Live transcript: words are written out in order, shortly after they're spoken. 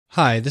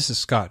Hi, this is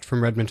Scott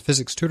from Redmond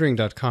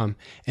Tutoring.com,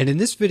 and in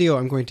this video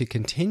I'm going to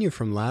continue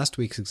from last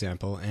week's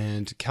example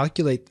and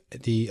calculate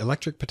the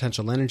electric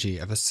potential energy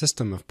of a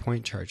system of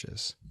point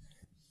charges.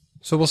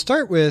 So we'll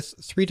start with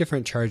three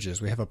different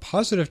charges. We have a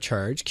positive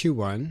charge,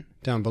 Q1,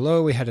 down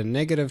below we had a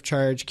negative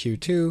charge,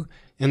 Q2,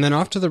 and then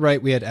off to the right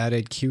we had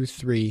added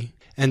Q3,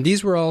 and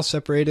these were all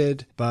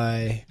separated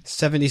by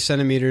 70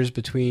 centimeters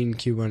between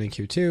Q1 and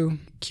Q2.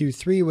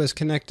 Q3 was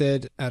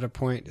connected at a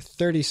point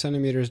 30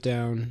 centimeters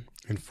down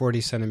and 40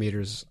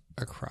 centimeters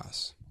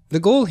across. The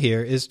goal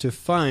here is to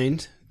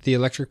find the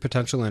electric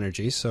potential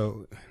energy,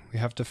 so we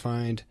have to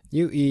find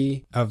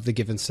UE of the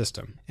given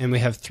system. And we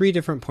have three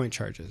different point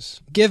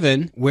charges,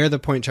 given where the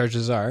point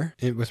charges are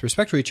with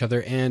respect to each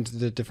other and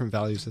the different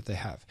values that they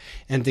have.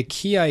 And the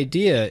key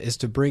idea is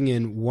to bring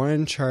in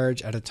one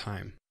charge at a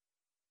time.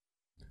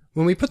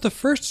 When we put the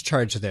first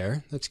charge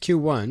there, that's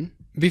Q1,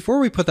 before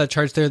we put that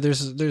charge there,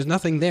 there's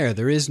nothing there.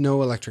 There is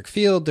no electric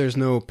field, there's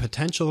no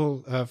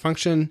potential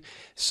function,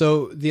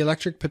 so the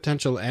electric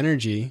potential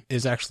energy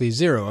is actually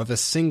zero of a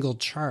single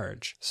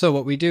charge. So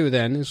what we do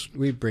then is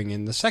we bring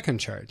in the second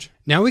charge.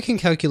 Now we can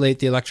calculate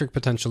the electric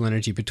potential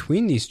energy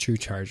between these two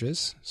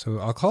charges, so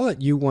I'll call it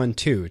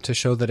U12 to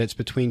show that it's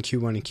between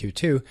Q1 and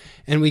Q2,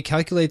 and we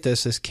calculate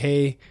this as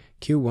K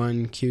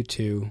Q1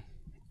 Q2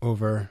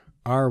 over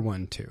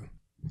R12.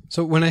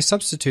 So when I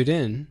substitute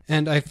in,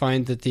 and I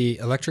find that the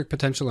electric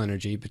potential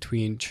energy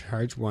between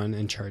charge 1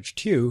 and charge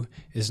 2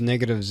 is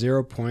negative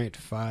 0.54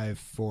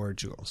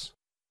 joules.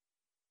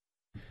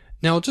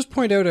 Now I'll just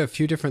point out a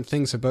few different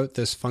things about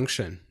this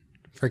function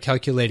for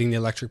calculating the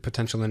electric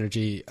potential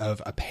energy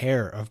of a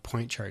pair of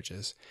point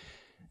charges.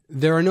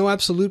 There are no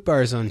absolute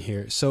bars on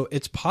here, so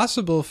it's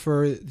possible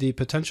for the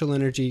potential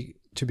energy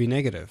to be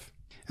negative.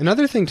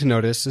 Another thing to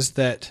notice is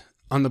that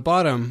on the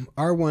bottom,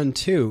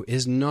 R12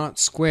 is not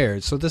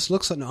squared, so this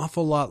looks an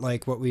awful lot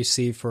like what we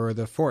see for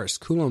the force,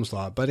 Coulomb's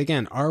law, but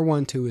again,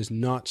 R12 is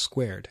not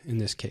squared in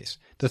this case.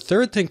 The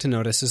third thing to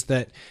notice is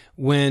that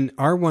when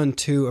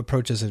R12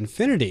 approaches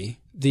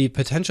infinity, the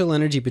potential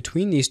energy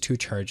between these two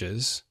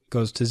charges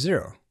goes to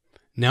zero.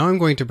 Now I'm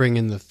going to bring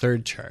in the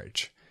third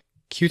charge.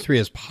 Q3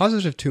 is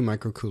positive 2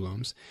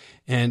 microcoulombs,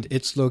 and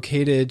it's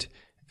located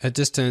a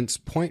distance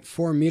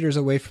 0.4 meters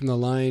away from the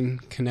line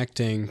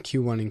connecting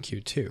Q1 and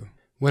Q2.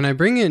 When I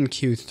bring in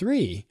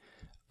Q3,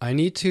 I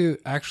need to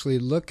actually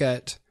look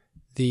at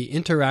the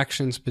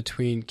interactions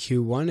between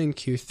Q1 and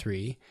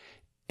Q3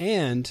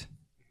 and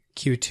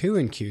Q2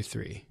 and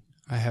Q3.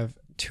 I have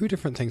two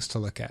different things to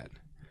look at.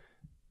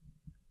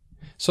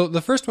 So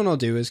the first one I'll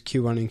do is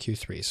Q1 and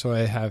Q3. So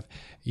I have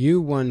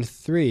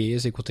U13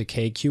 is equal to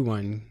K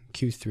Q1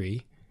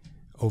 Q3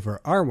 over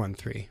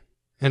R13.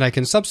 And I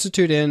can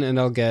substitute in and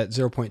I'll get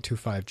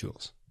 0.25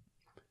 joules.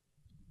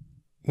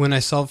 When I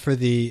solve for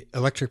the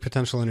electric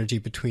potential energy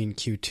between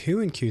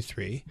Q2 and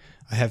Q3,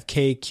 I have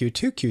K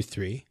Q2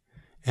 Q3,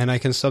 and I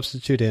can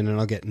substitute in and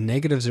I'll get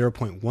negative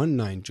 0.19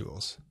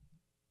 joules.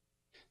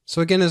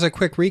 So again, as a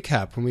quick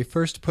recap, when we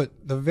first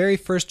put the very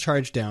first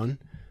charge down,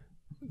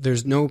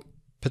 there's no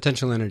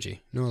potential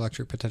energy, no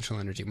electric potential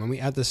energy. When we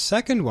add the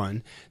second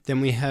one,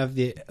 then we have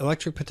the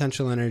electric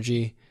potential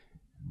energy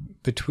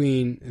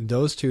between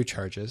those two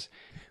charges.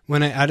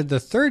 When I added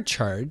the third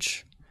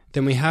charge,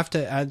 then we have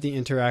to add the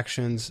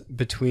interactions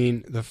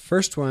between the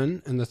first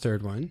one and the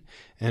third one.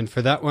 And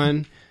for that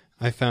one,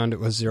 I found it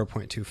was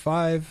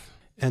 0.25.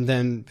 And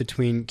then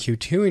between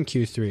Q2 and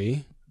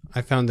Q3,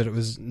 I found that it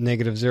was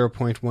negative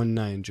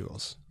 0.19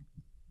 joules.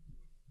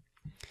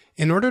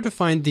 In order to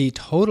find the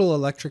total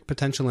electric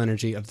potential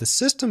energy of the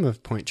system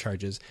of point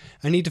charges,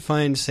 I need to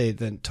find, say,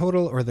 the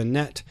total or the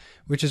net,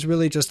 which is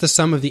really just the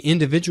sum of the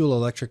individual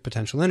electric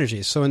potential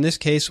energies. So in this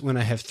case, when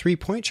I have 3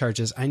 point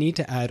charges, I need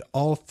to add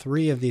all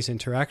 3 of these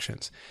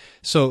interactions.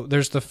 So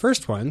there's the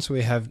first one, so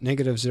we have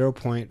negative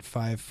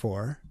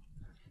 0.54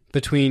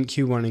 between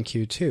Q1 and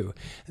Q2.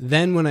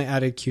 Then when I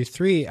added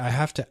Q3, I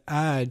have to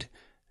add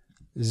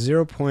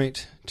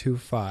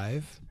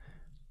 0.25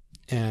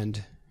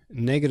 and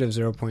negative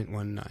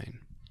 0.19.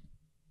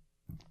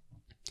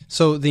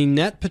 So the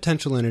net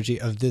potential energy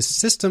of this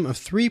system of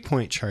 3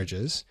 point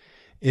charges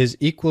is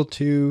equal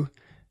to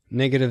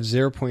negative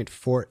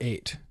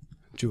 0.48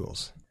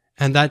 joules.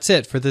 And that's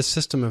it for this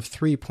system of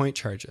 3 point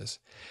charges.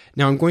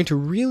 Now I'm going to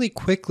really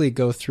quickly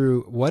go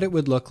through what it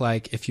would look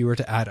like if you were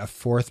to add a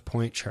 4th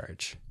point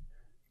charge.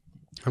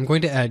 I'm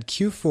going to add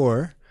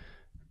Q4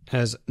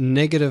 as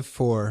negative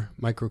 4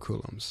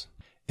 microcoulombs.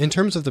 In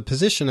terms of the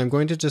position, I'm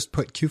going to just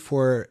put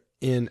Q4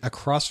 in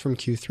across from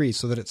Q3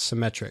 so that it's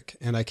symmetric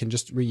and I can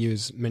just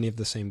reuse many of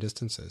the same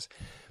distances.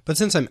 But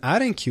since I'm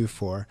adding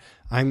Q4,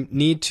 I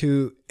need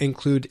to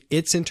include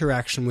its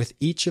interaction with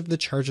each of the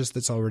charges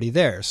that's already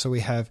there. So we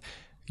have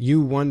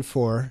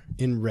U14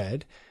 in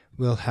red,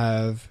 we'll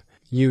have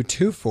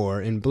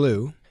U24 in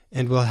blue,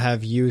 and we'll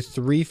have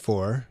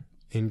U34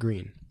 in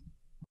green.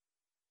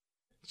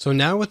 So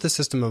now with the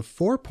system of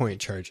 4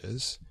 point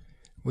charges,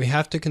 we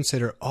have to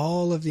consider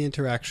all of the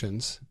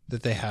interactions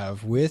that they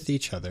have with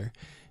each other,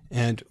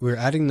 and we're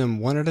adding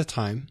them one at a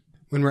time.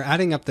 When we're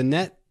adding up the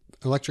net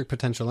electric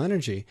potential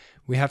energy,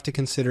 we have to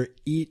consider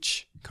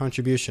each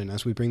contribution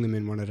as we bring them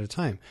in one at a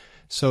time.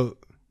 So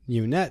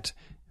U net,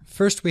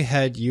 first we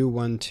had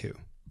U12,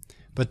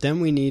 but then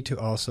we need to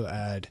also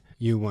add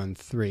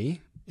U13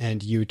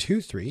 and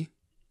U23,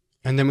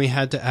 and then we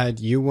had to add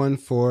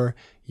U14,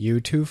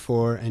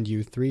 U24, and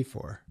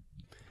U34.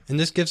 And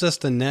this gives us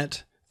the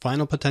net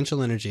final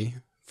potential energy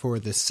for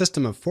this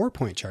system of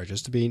 4-point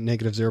charges to be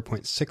negative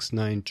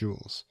 0.69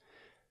 joules.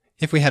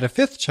 If we had a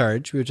fifth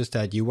charge, we would just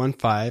add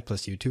U15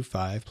 plus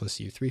U25 plus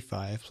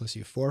U35 plus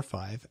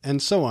U45,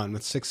 and so on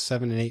with 6,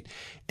 7, and 8.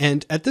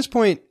 And at this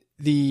point,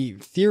 the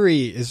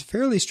theory is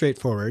fairly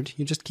straightforward.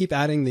 You just keep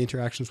adding the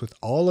interactions with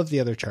all of the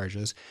other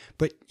charges,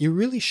 but you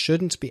really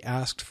shouldn't be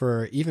asked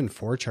for even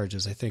 4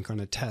 charges, I think, on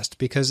a test,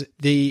 because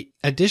the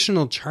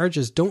additional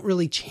charges don't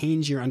really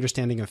change your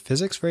understanding of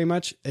physics very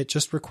much. It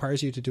just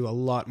requires you to do a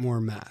lot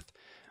more math.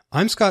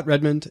 I'm Scott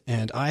Redmond,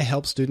 and I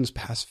help students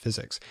pass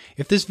physics.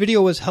 If this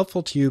video was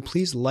helpful to you,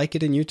 please like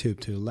it in YouTube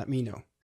to let me know.